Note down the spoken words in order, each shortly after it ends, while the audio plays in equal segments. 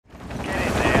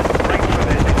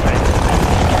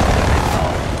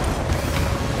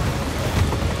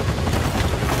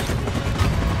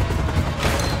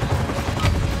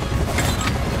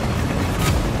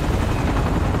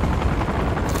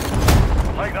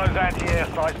those anti-air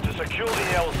sites to secure the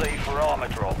LZ for armor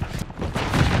drop.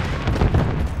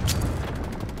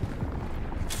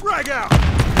 Frag out!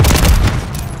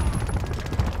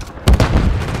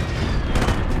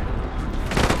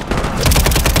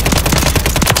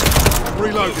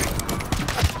 Reloading.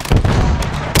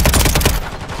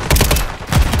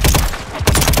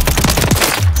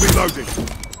 Reloading.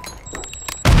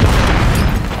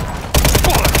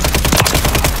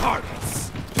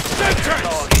 Targets.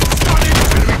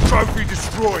 Enemy trophy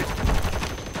destroyed.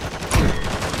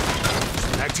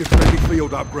 An active friendly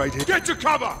field upgrade here. Get to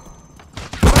cover!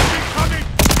 Coming!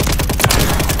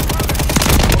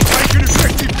 I'm taking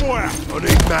effective fire! I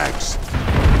need mags.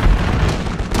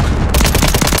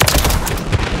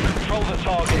 Control the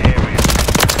target area.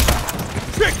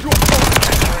 Pick your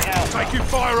fire! Taking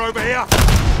fire over here!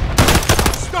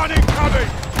 Stun incoming!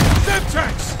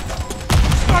 Semtex!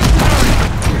 Stun grenade!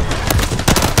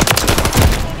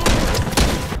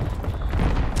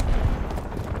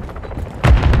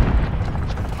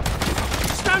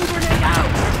 Stun grenade out!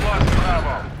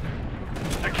 Bravo.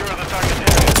 Secure the target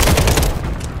area.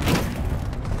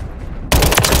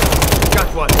 Got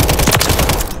one!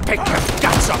 Pick your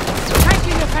guts up!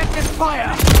 Taking effective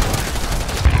fire!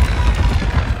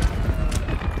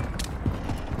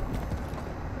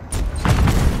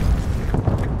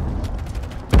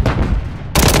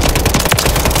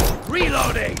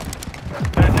 Reloading!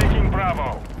 They're taking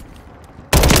Bravo.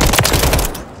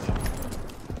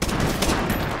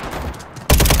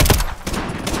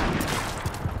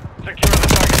 Secure the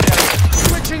target area.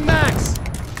 Switching mags!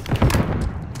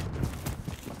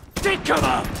 Take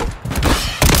cover!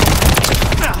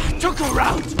 Took a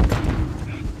round!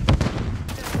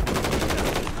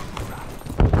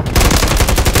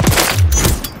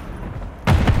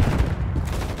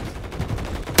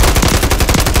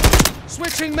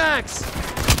 Switching mags!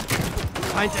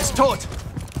 Feind ist tot!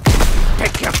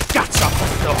 Pick your guts up!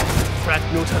 No, threat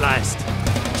neutralized.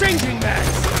 Changing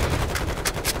mags!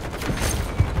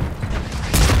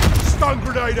 Stun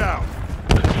grenade out!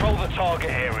 Control the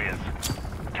target areas.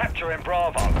 Capturing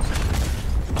Bravo.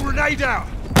 Grenade out!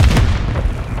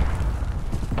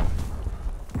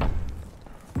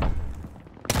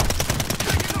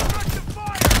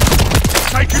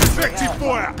 Taking effective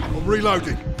fire! I'm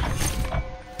reloading.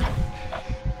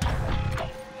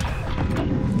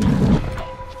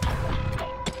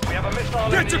 We have a missile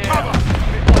Get in to the cover! air.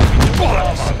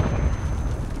 Bollocks!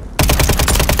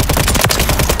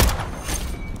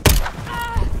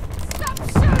 Stop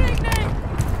shooting me!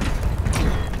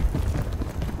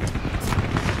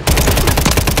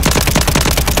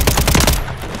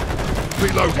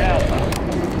 Reloading.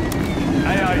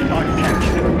 AI site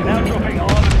captured. Now dropping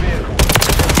armored vehicles.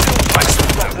 Still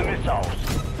stop the missiles.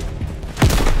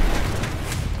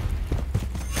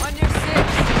 On your six!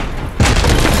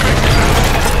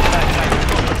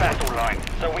 Across the battle line,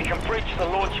 so we can breach the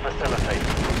launch facility.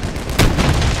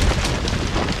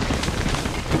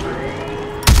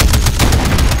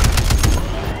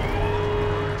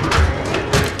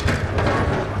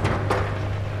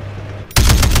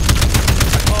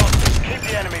 Keep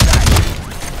the enemy back.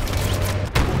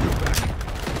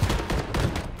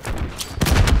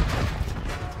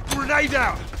 Grenade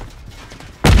out!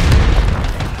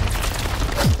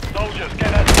 Soldiers,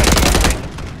 get that second.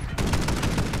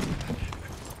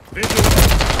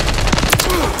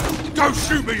 Don't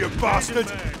shoot me, you bastard!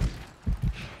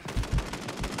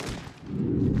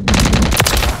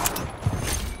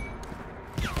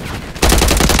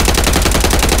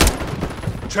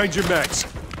 Changing mags.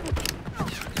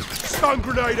 Stun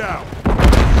grenade out!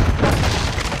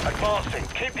 Advancing,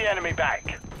 keep the enemy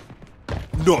back.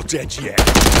 Not dead yet.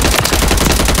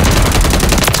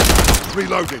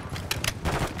 Reloading.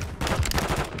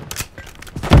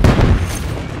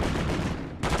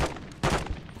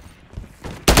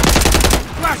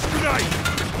 Flash grenade!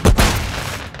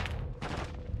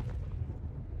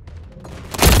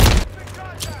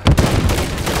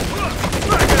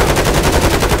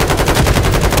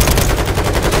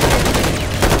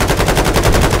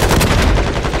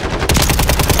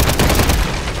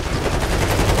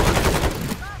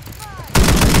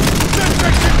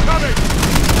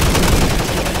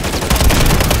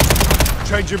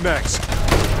 Changing max.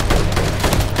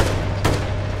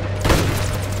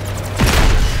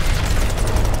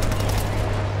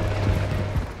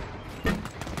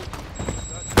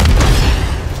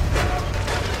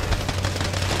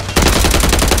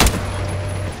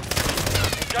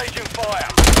 Engaging fire.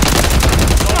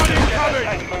 Stun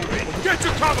Tank incoming! moving. Get to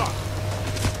cover!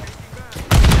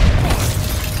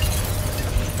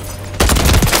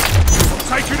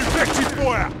 Taking effective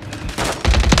fire!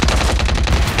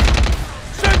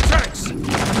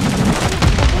 Semtex!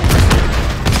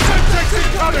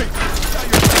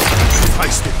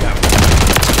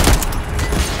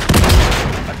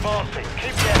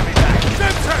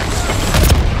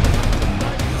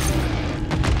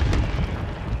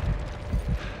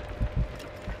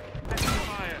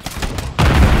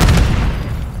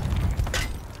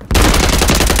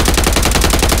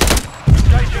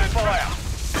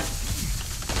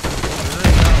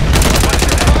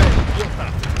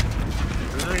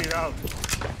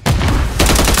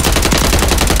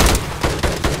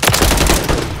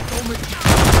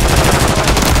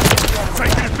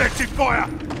 effective fire!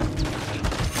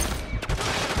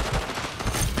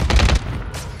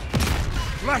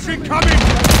 Flash incoming!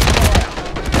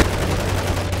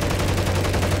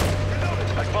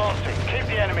 Advancing. Keep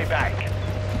the enemy back.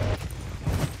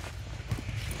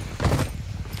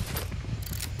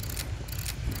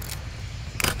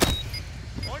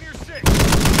 On your six!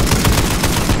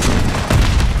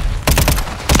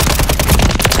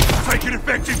 Taking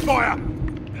effective fire!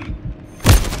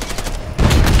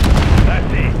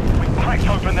 That's it. We've cracked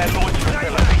open their launch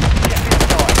facility. Get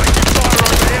inside. Taking fire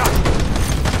over here!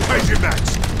 Changing max!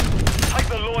 Take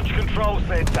the launch control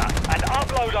center and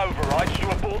upload overrides to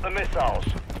abort the missiles.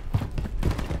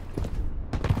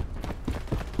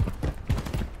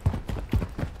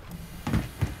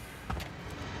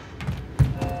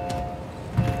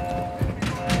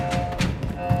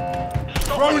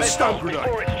 Stop Throwing the stun missiles grenade.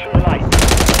 before it's too late.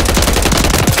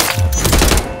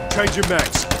 Changing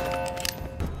max!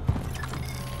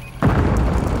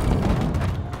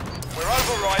 We're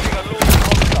overriding a launch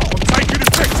console. Taking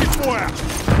effective fire!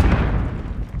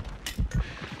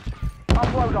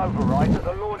 Upload overrides at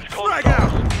the launch Frag console.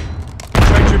 out!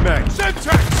 Changing max!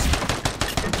 Semtex!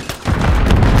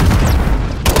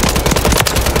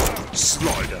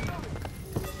 Slider!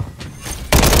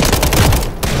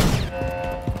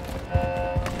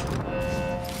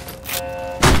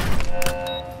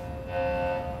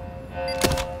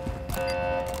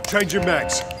 Changing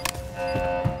max!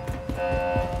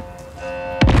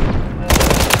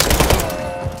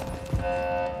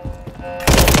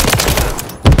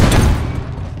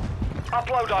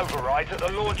 Upload overrides at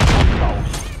the launch consoles.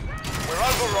 We're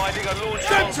overriding a launch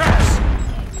console. Semtex!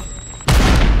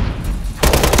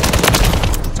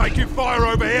 Taking fire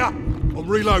over here! I'm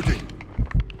reloading.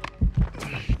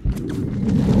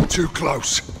 Too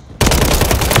close.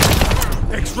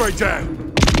 X-ray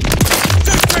down.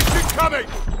 Semtex incoming!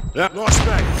 Yep. Nice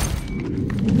back.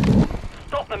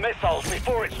 Stop the missiles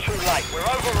before it's too late. We're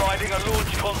overriding a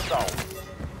launch console.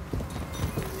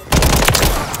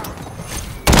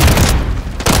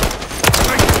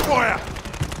 Taking fire!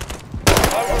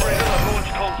 Overridden the launch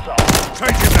console.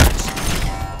 Changing max!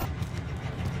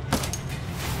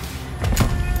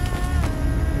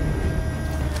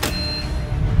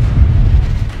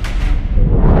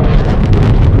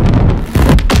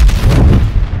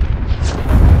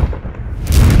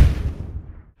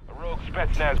 A rogue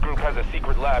Spetsnaz group has a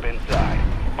secret lab inside.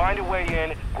 Find a way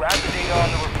in, grab the data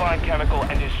on the refined chemical,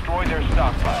 and destroy their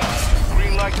stockpile.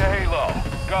 Green light to Halo.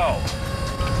 Go!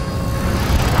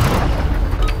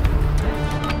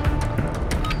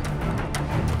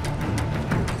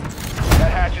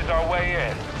 That hatches our way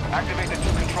in. Activate the 2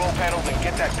 control panels and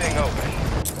get that thing open.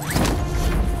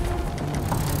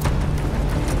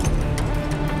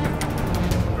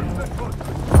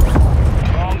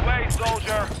 Wrong way,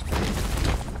 soldier!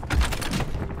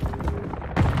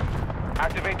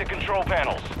 Activate the control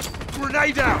panels.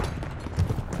 Grenade out!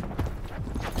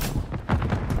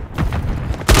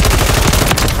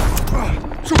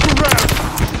 Took around!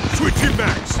 Switching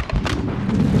max!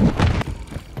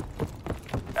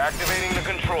 Activating the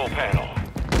control panel.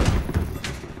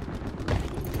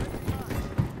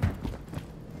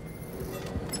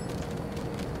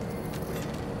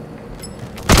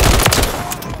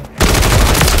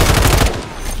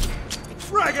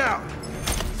 Frag out!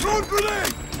 Throw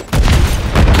grenade!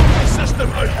 System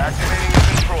activating the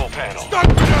control panel. Stun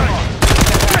grenade!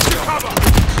 Get to cover!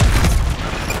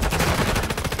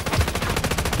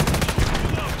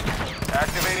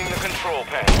 Activating the control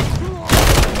panel.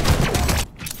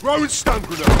 Throwing stun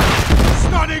grenade!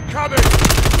 Stun incoming!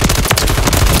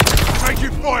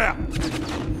 Taking fire!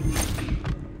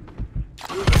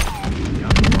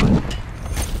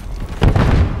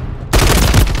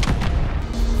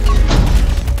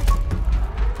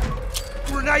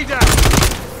 Grenade out!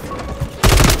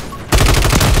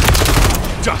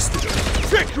 Dusted him!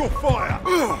 Check your fire!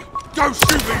 Ugh. Don't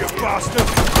shoot me, you bastard!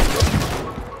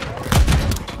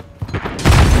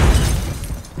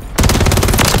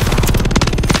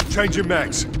 Changing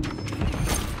max.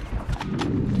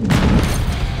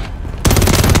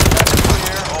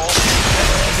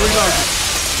 Reloading.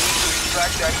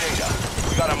 Extract that data.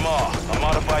 We got a MAW, a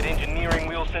modified engineering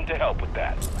wheel sent to help with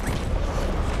that.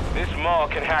 This MAW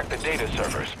can hack the data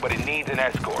servers, but it needs an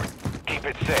escort. Keep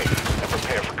it safe and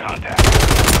prepare for contact.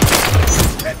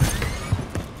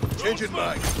 Changing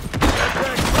mag.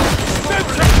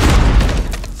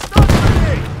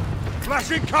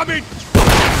 Flash incoming!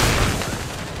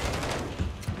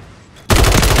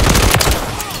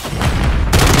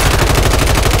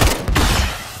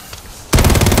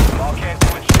 MAW can't do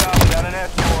its job without an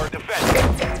escort. Defend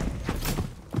it.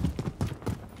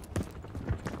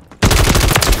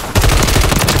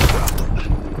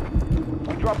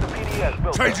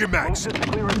 Changing mags. Move to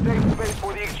clear a safe space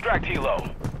for the extract helo.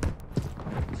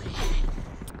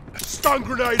 Stun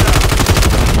grenade out.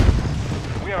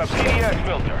 We have a PDX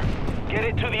filter. Get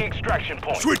it to the extraction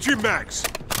point. Switching mags.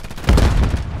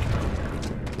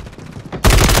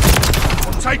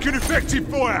 I'm taking effective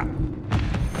fire.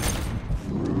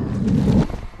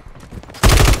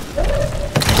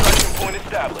 Extraction point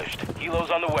established.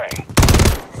 Helo's on the way.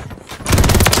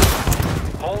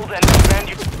 Hold and defend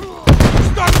your...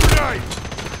 Stun grenade!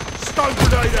 Stun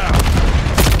grenade out!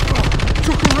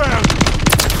 Took around!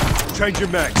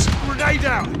 Changing mags. Grenade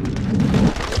out!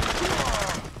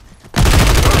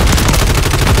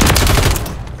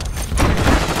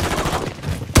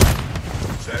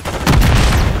 Set.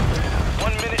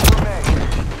 1 minute remains.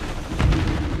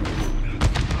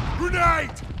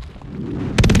 Grenade!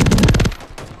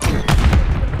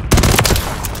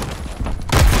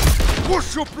 Push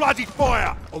your bloody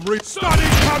fire! I'm stun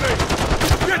incoming!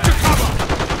 Get to cover!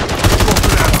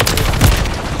 Dropping out!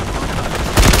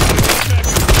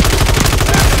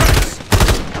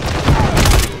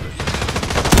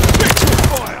 Get your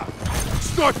fire!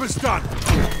 Sniper's done!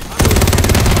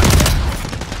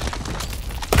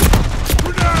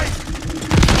 Grenade!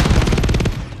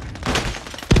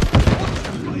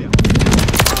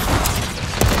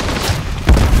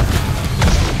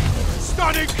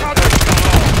 Stun incoming!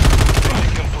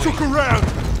 Took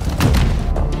around!